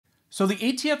So the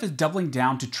ATF is doubling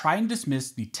down to try and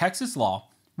dismiss the Texas law,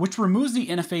 which removes the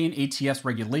NFA and ATF's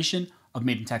regulation of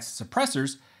made in Texas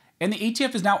suppressors, and the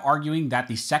ATF is now arguing that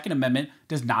the Second Amendment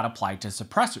does not apply to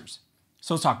suppressors.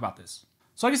 So let's talk about this.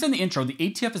 So like I said in the intro, the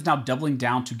ATF is now doubling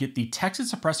down to get the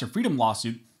Texas Suppressor Freedom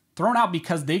lawsuit thrown out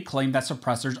because they claim that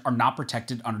suppressors are not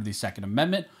protected under the Second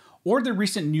Amendment or the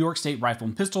recent New York State Rifle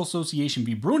and Pistol Association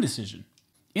v. Bruen decision.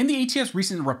 In the ATF's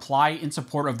recent reply in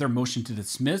support of their motion to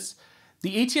dismiss,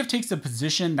 the ATF takes the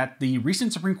position that the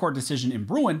recent Supreme Court decision in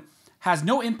Bruen has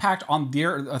no impact on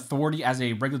their authority as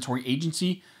a regulatory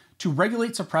agency to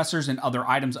regulate suppressors and other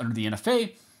items under the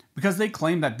NFA because they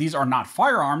claim that these are not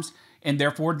firearms and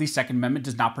therefore the Second Amendment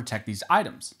does not protect these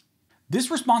items. This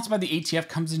response by the ATF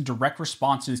comes in direct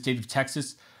response to the state of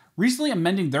Texas recently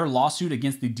amending their lawsuit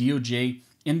against the DOJ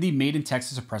in the Made in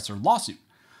Texas Suppressor lawsuit.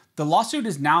 The lawsuit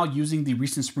is now using the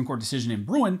recent Supreme Court decision in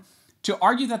Bruen to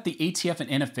argue that the ATF and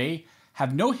NFA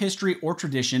have no history or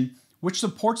tradition which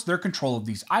supports their control of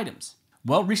these items.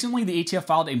 Well, recently the ATF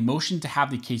filed a motion to have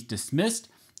the case dismissed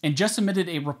and just submitted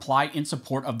a reply in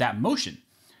support of that motion.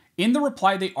 In the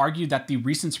reply, they argued that the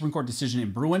recent Supreme Court decision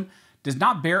in Bruen does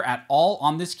not bear at all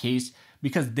on this case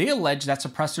because they allege that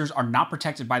suppressors are not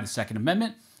protected by the Second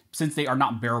Amendment since they are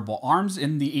not bearable arms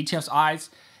in the ATF's eyes,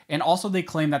 and also they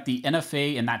claim that the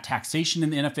NFA and that taxation in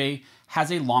the NFA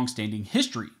has a long-standing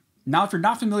history. Now, if you're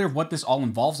not familiar with what this all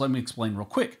involves, let me explain real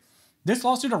quick. This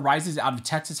lawsuit arises out of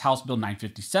Texas House Bill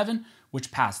 957,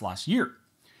 which passed last year.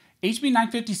 HB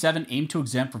 957 aimed to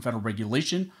exempt from federal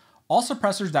regulation all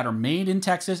suppressors that are made in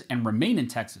Texas and remain in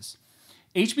Texas.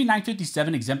 HB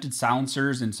 957 exempted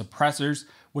silencers and suppressors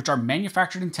which are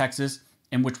manufactured in Texas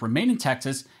and which remain in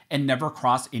Texas and never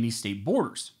cross any state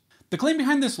borders. The claim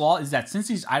behind this law is that since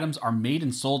these items are made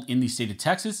and sold in the state of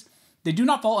Texas, they do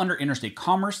not fall under interstate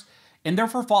commerce and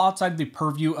therefore fall outside the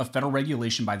purview of federal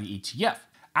regulation by the ATF.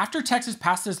 After Texas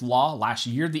passed this law last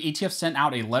year, the ATF sent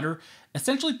out a letter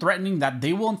essentially threatening that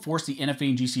they will enforce the NFA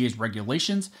and GCA's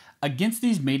regulations against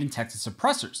these made in Texas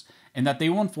suppressors, and that they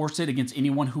will enforce it against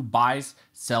anyone who buys,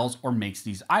 sells, or makes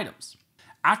these items.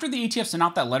 After the ATF sent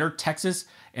out that letter, Texas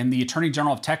and the Attorney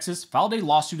General of Texas filed a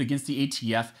lawsuit against the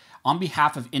ATF on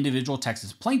behalf of individual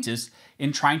Texas plaintiffs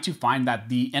in trying to find that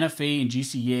the NFA and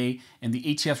GCA and the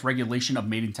ATF's regulation of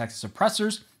made in Texas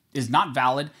suppressors is not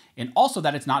valid, and also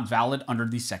that it's not valid under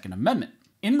the Second Amendment.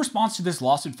 In response to this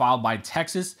lawsuit filed by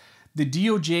Texas, the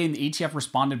DOJ and the ATF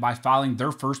responded by filing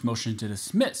their first motion to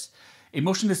dismiss. A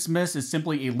motion to dismiss is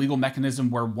simply a legal mechanism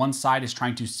where one side is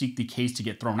trying to seek the case to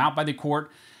get thrown out by the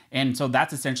court, and so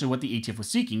that's essentially what the ATF was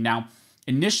seeking. Now,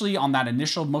 initially on that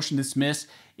initial motion to dismiss,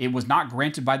 it was not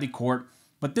granted by the court,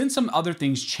 but then some other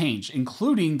things changed,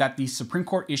 including that the Supreme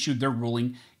Court issued their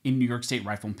ruling in New York State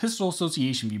Rifle and Pistol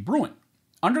Association v. Bruen.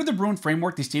 Under the Bruen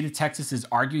framework, the state of Texas is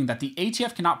arguing that the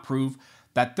ATF cannot prove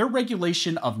that their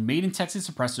regulation of made in Texas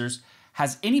suppressors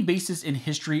has any basis in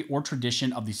history or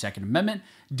tradition of the Second Amendment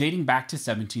dating back to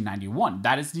 1791.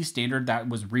 That is the standard that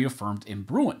was reaffirmed in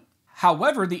Bruen.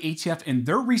 However, the ATF, in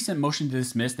their recent motion to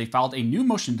dismiss, they filed a new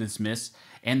motion to dismiss,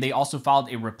 and they also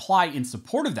filed a reply in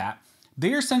support of that.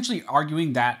 They are essentially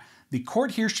arguing that the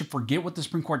court here should forget what the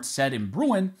Supreme Court said in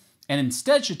Bruen and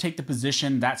instead should take the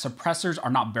position that suppressors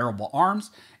are not bearable arms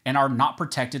and are not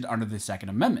protected under the Second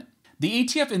Amendment. The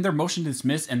ATF, in their motion to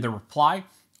dismiss and their reply,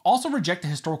 also reject the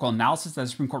historical analysis that the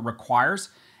Supreme Court requires,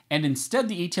 and instead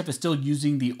the ATF is still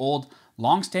using the old,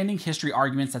 long-standing history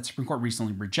arguments that the Supreme Court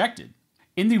recently rejected.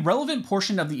 In the relevant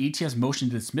portion of the ATF's motion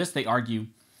to dismiss, they argue,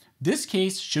 this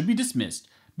case should be dismissed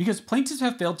because plaintiffs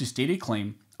have failed to state a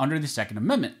claim under the Second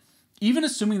Amendment, even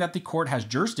assuming that the court has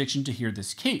jurisdiction to hear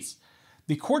this case.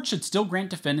 The court should still grant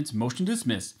defendants motion to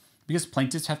dismiss because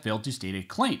plaintiffs have failed to state a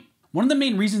claim. One of the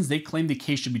main reasons they claim the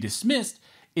case should be dismissed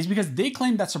is because they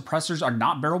claim that suppressors are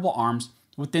not bearable arms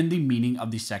within the meaning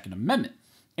of the Second Amendment.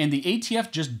 And the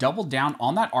ATF just doubled down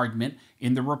on that argument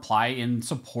in their reply in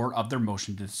support of their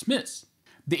motion to dismiss.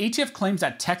 The ATF claims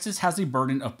that Texas has the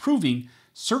burden of proving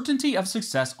certainty of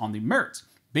success on the merits,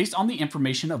 based on the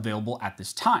information available at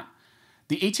this time.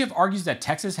 The ATF argues that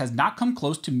Texas has not come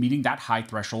close to meeting that high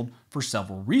threshold for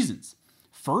several reasons.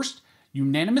 First,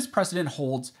 unanimous precedent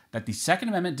holds that the Second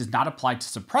Amendment does not apply to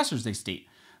suppressors, they state,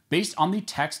 based on the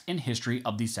text and history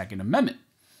of the Second Amendment.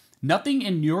 Nothing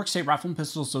in New York State Rifle and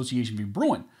Pistol Association v.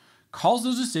 Bruen calls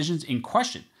those decisions in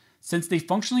question, since they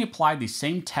functionally apply the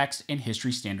same text and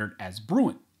history standard as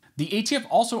Bruen. The ATF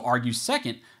also argues,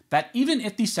 second, that even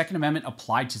if the Second Amendment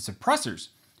applied to suppressors,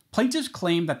 plaintiffs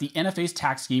claim that the NFA's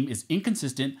tax scheme is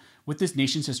inconsistent with this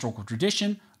nation's historical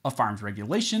tradition of firearms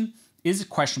regulation, is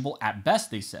questionable at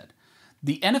best, they said.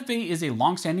 The NFA is a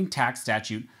long-standing tax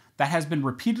statute that has been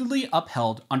repeatedly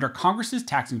upheld under Congress's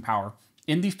taxing power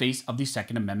in the face of the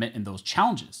Second Amendment and those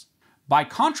challenges. By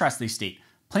contrast, they state,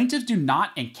 plaintiffs do not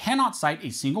and cannot cite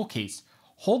a single case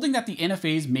holding that the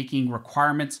NFA's making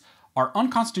requirements are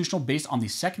unconstitutional based on the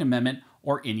Second Amendment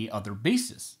or any other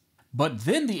basis. But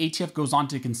then the ATF goes on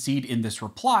to concede in this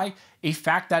reply a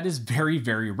fact that is very,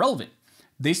 very relevant.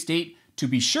 They state, to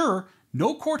be sure,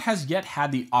 no court has yet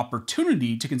had the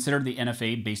opportunity to consider the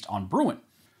NFA based on Bruen.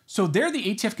 So there the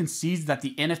ATF concedes that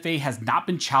the NFA has not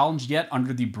been challenged yet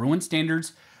under the Bruen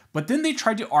standards, but then they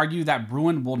tried to argue that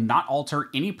Bruen will not alter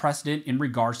any precedent in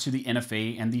regards to the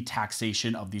NFA and the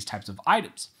taxation of these types of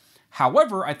items.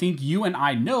 However, I think you and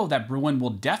I know that Bruen will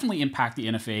definitely impact the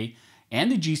NFA and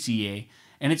the GCA,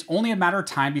 and it's only a matter of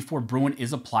time before Bruen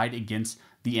is applied against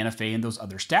the NFA and those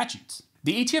other statutes.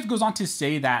 The ATF goes on to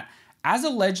say that, as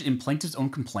alleged in plaintiff's own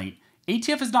complaint,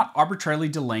 ATF is not arbitrarily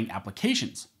delaying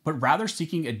applications, but rather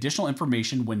seeking additional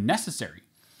information when necessary.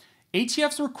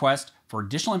 ATF's request for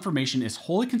additional information is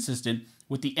wholly consistent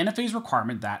with the NFA's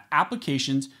requirement that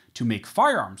applications to make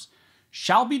firearms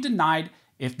shall be denied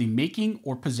if the making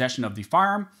or possession of the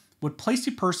firearm would place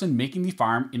the person making the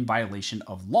firearm in violation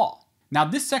of law. Now,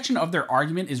 this section of their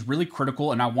argument is really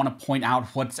critical, and I want to point out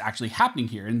what's actually happening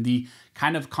here and the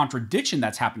kind of contradiction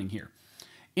that's happening here.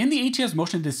 In the ATF's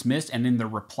motion to dismiss and in their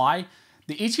reply,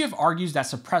 the ATF argues that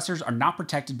suppressors are not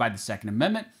protected by the Second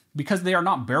Amendment because they are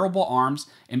not bearable arms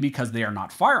and because they are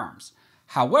not firearms.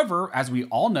 However, as we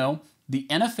all know, the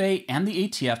NFA and the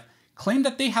ATF claim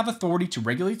that they have authority to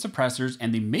regulate suppressors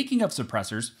and the making of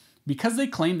suppressors because they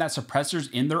claim that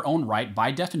suppressors in their own right,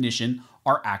 by definition,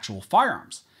 are actual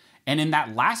firearms. And in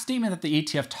that last statement that the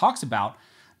ATF talks about,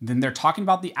 then they're talking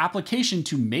about the application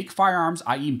to make firearms,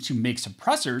 i.e. to make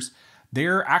suppressors.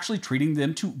 They're actually treating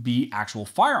them to be actual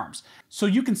firearms. So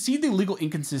you can see the legal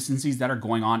inconsistencies that are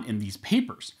going on in these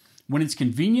papers. When it's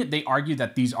convenient, they argue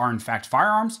that these are in fact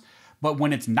firearms, but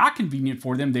when it's not convenient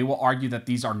for them, they will argue that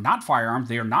these are not firearms,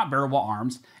 they are not bearable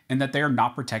arms, and that they are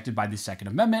not protected by the Second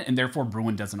Amendment, and therefore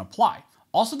Bruen doesn't apply.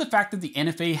 Also, the fact that the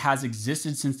NFA has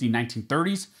existed since the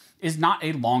 1930s is not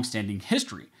a long-standing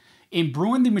history. In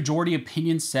Bruen, the majority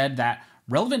opinion said that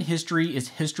relevant history is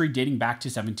history dating back to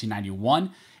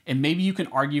 1791, and maybe you can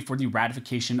argue for the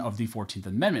ratification of the 14th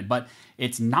Amendment, but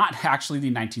it's not actually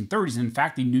the 1930s. In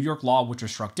fact, the New York law, which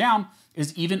was struck down,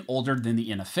 is even older than the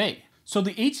NFA. So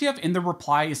the ATF in their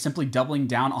reply is simply doubling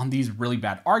down on these really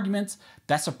bad arguments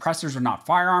that suppressors are not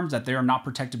firearms, that they are not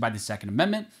protected by the Second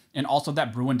Amendment, and also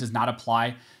that Bruen does not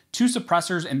apply to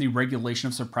suppressors and the regulation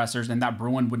of suppressors, and that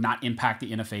Bruen would not impact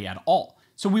the NFA at all.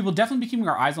 So we will definitely be keeping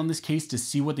our eyes on this case to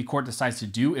see what the court decides to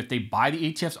do if they buy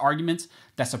the ATF's arguments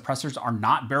that suppressors are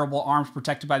not bearable arms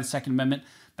protected by the Second Amendment.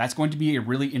 That's going to be a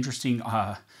really interesting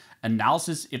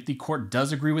analysis if the court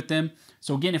does agree with them.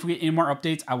 So again, if we get any more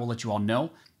updates, I will let you all know.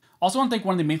 Also, I want to thank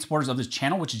one of the main supporters of this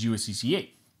channel, which is USCCA.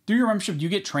 Through your membership, you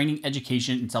get training,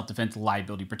 education, and self-defense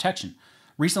liability protection.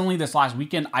 Recently, this last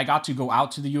weekend, I got to go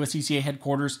out to the USCCA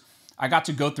headquarters. I got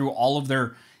to go through all of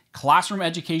their classroom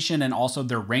education and also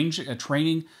their range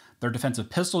training, their defensive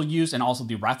pistol use, and also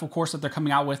the rifle course that they're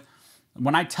coming out with.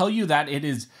 When I tell you that it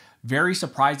is very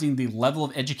surprising the level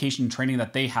of education and training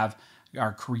that they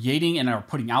are creating and are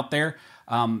putting out there,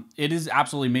 it is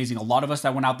absolutely amazing. A lot of us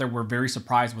that went out there were very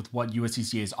surprised with what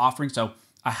USCCA is offering. So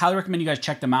I highly recommend you guys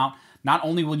check them out. Not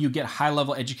only will you get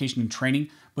high-level education and training,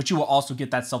 but you will also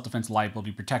get that self-defense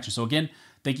liability protection. So again,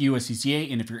 thank you USCCA,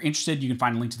 and if you're interested, you can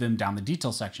find a link to them down in the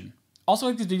details section. Also,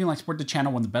 like this video and like support the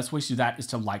channel, one of the best ways to do that is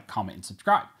to like, comment, and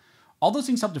subscribe. All those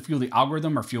things help to fuel the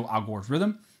algorithm or fuel Al Gore's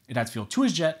rhythm. It adds fuel to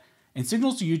his jet and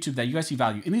signals to YouTube that you guys see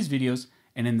value in these videos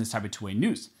and in this type of two-way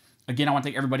news. Again, I want to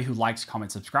thank everybody who likes,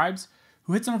 comments, subscribes,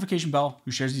 who hits the notification bell,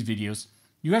 who shares these videos.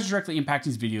 You guys are directly impacting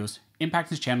these videos, impacting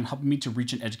this channel, helping me to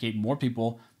reach and educate more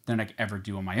people than I could ever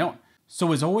do on my own.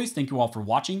 So as always, thank you all for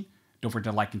watching. Don't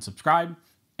forget to like and subscribe.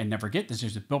 And never forget, this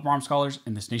is Built by Armed Scholars,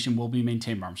 and this nation will be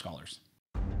maintained by Armed Scholars.